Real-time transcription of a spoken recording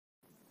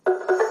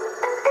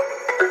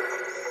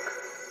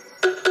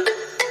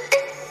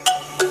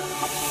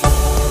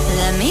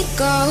me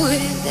go,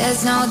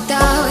 there's no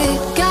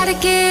doubt. Gotta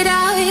get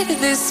out of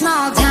this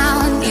small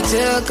town. You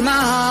took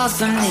my heart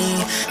from me,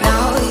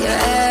 now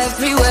you're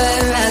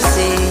everywhere I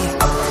see.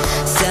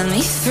 Set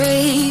me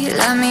free,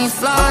 let me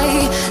fly,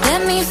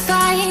 let me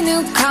find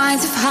new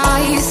kinds of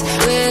highs.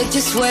 We're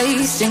just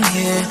wasting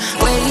here,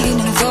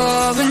 waiting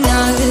for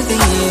another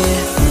year.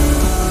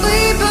 We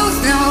both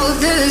know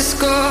the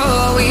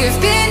score, we've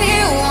been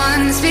here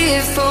once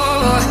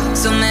before.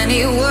 So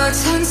many words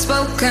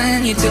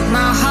unspoken, you took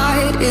my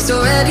heart, it's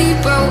already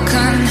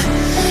broken.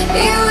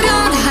 You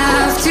don't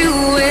have to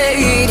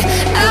wait,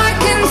 I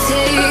can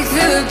take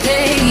the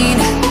pain.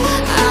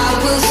 I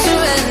will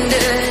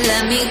surrender,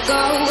 let me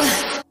go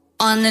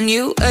on a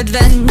new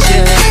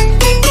adventure.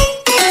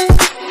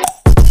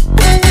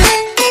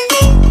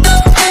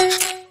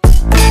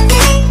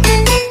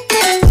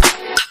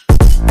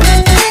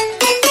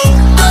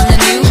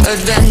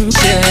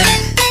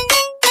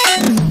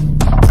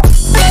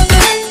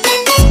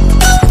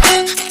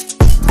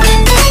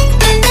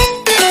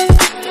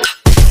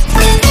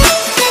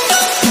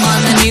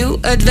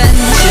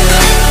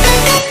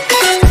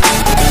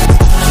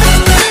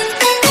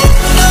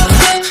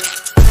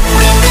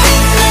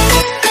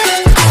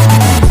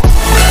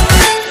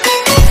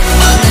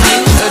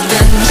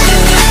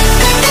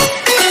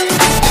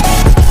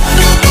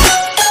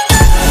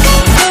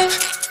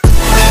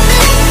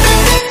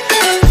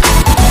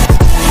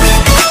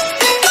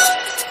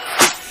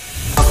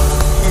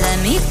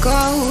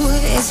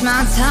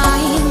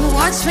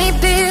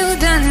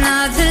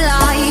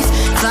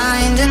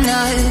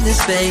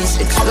 Space,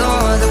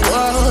 explore the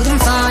world and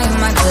find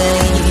my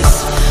place.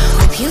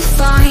 Hope you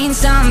find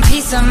some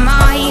peace of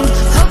mind.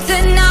 Hope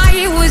the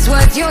night was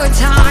worth your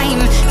time.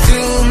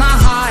 Threw my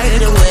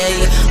heart away,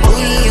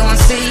 we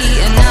won't see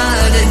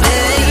another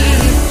day.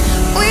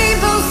 We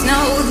both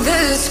know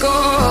the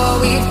score,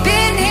 we've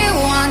been here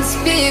once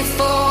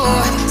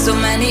before. So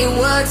many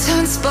words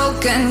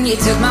unspoken, you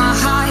took my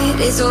heart,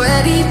 it's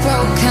already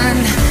broken.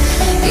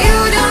 You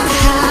don't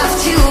have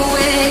to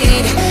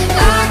wait,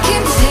 I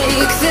can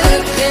take the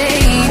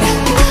pain.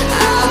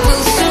 I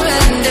will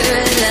surrender,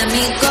 let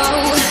me go.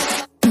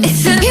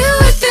 It's a new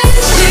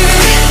adventure.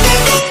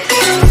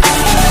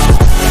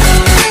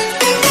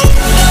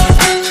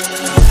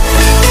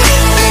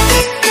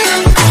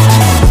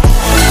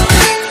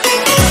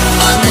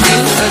 On a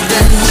new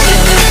adventure.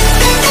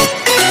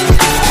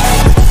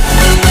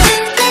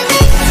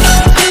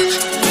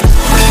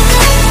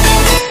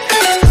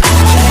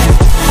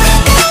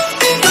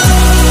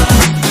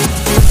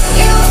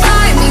 You'll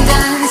find me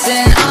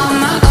dancing on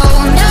my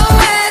own,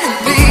 nowhere to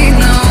be,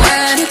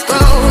 nowhere to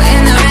go.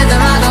 In the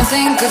rhythm I don't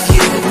think of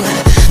you.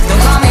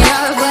 Don't call me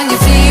up when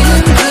you're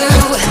feeling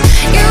blue.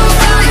 You'll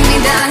find me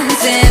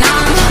dancing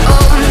on my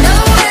own,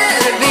 nowhere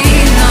to be,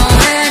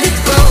 nowhere to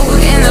go.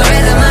 In the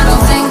rhythm I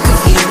don't think of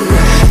you.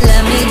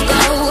 Let me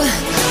go.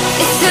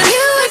 It's a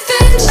new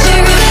adventure.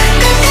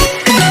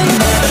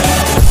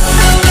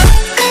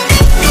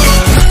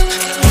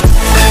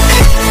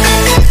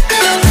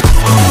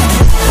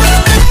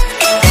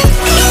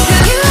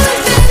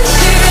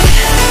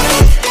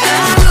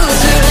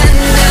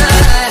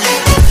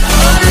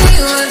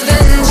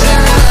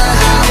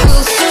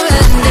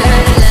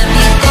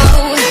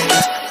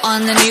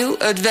 On a new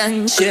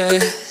adventure.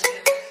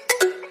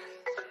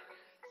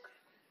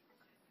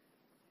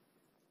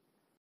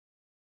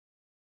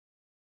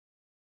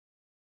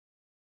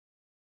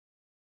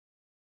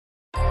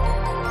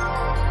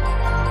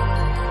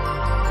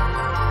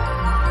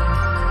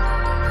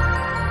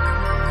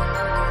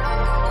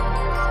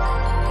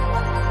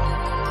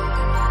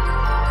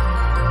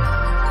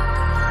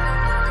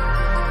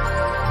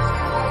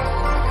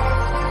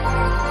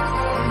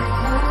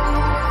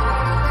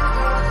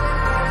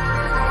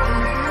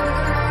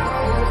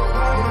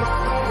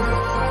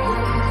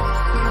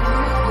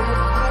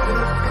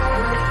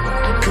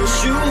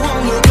 You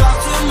wanna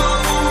doctor my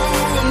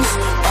wounds,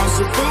 I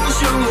suppose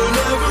you will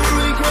never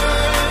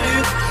regret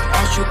it.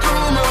 I should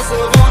throw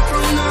myself out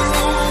from the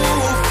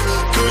roof,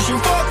 'cause you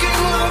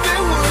fucking love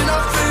it when I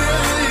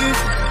fade.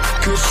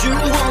 'Cause you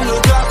wanna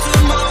doctor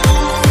my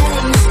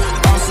wounds,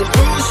 I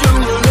suppose you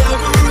will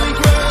never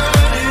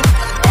regret it.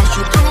 I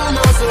should throw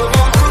myself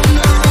out from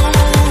the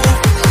roof,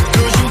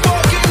 'cause you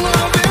fucking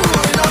love it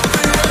when I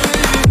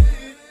fade.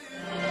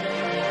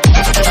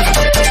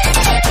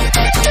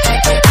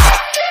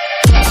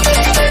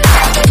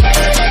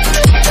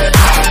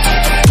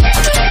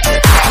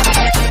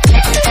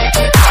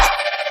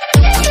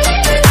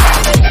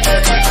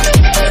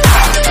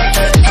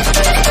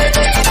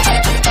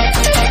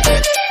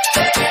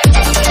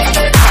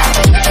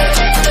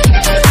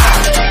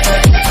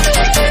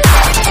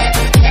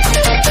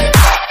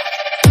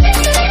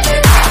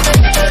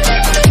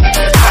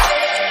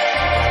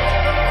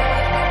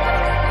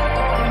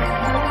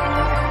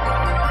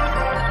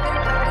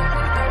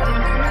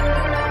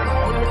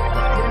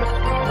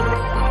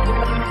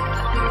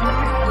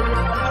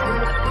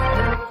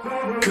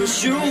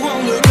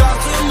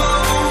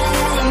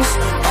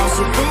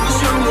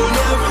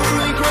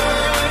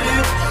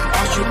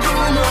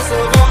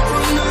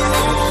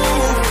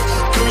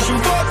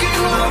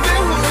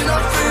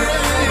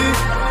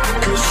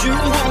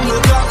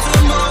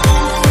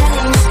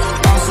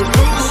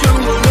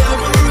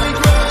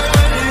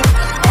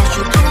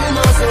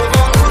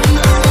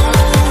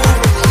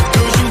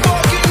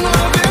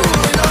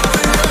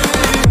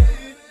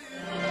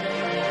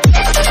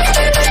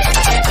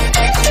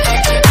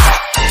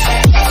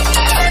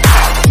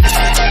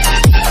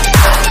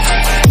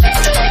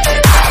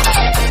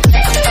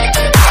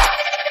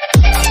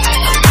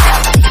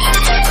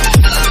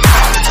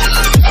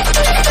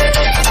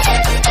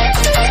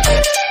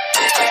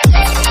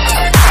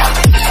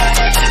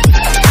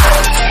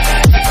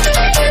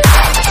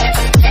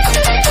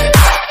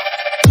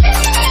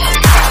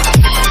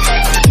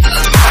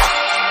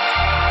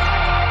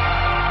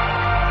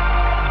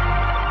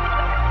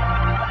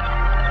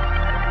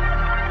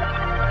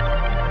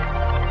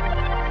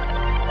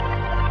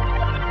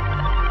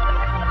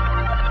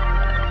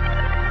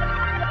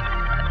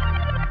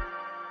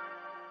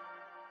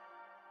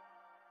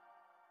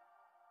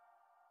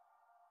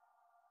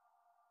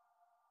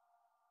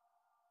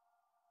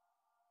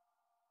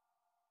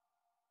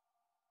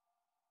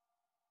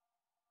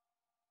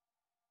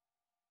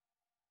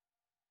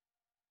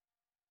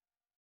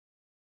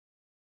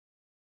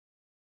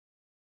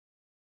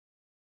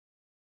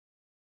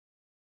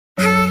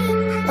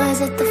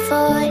 Was it the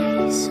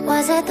voice?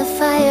 Was it the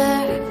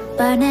fire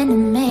burning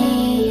in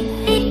me?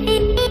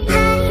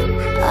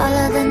 All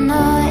of the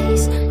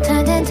noise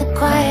turned into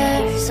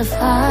choirs of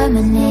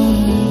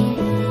harmony.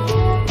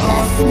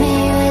 Left me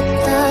with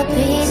the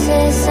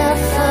pieces of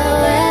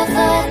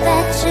forever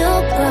that you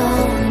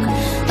broke.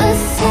 But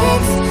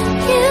since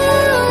you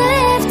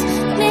left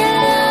me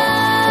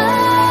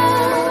alone,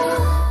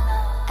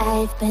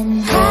 I've been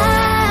high.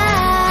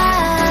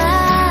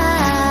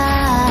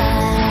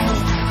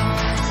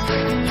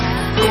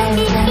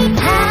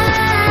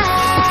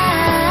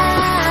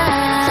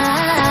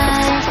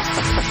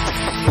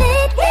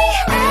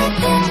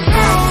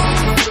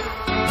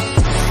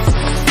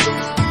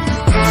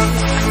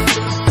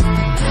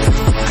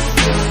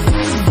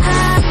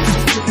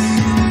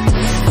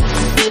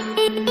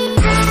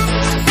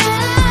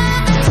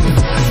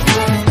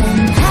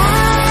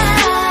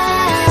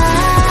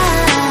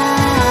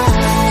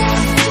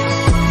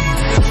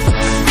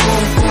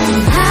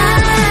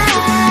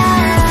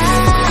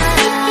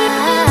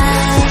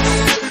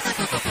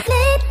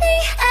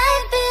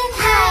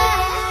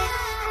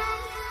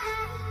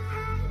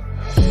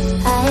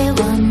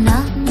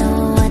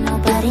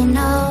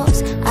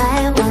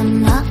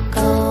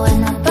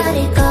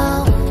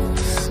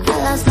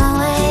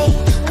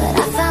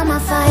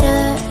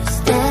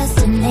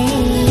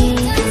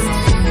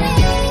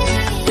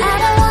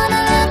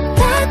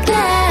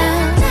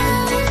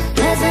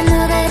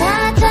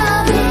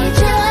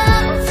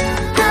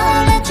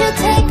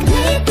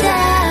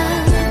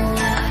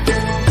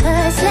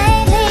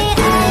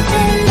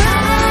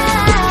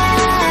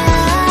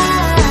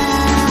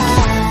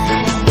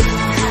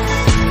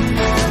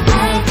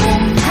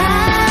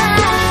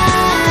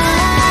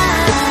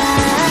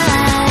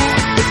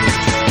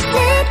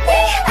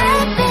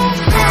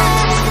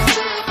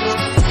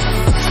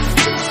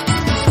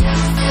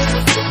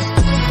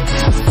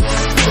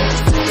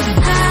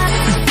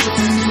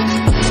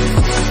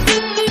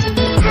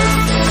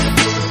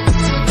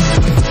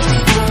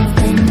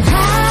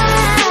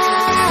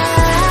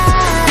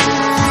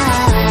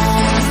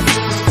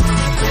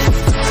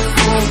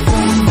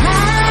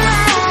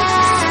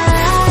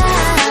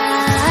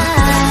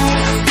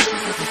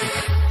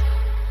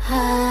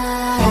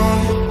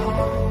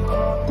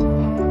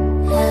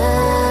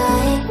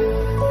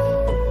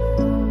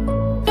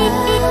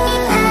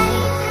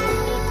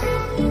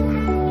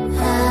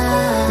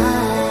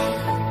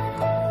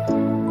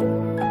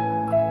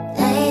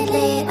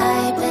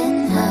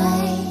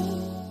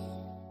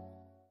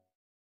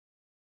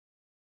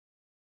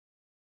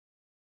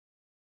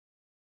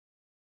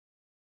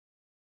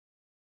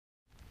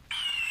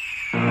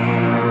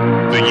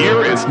 The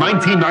year is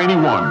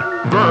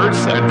 1991. Birds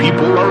and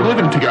people are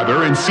living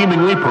together in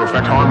seemingly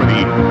perfect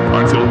harmony,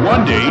 until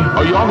one day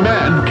a young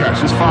man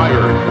catches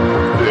fire.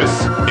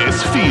 This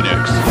is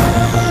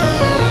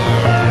Phoenix.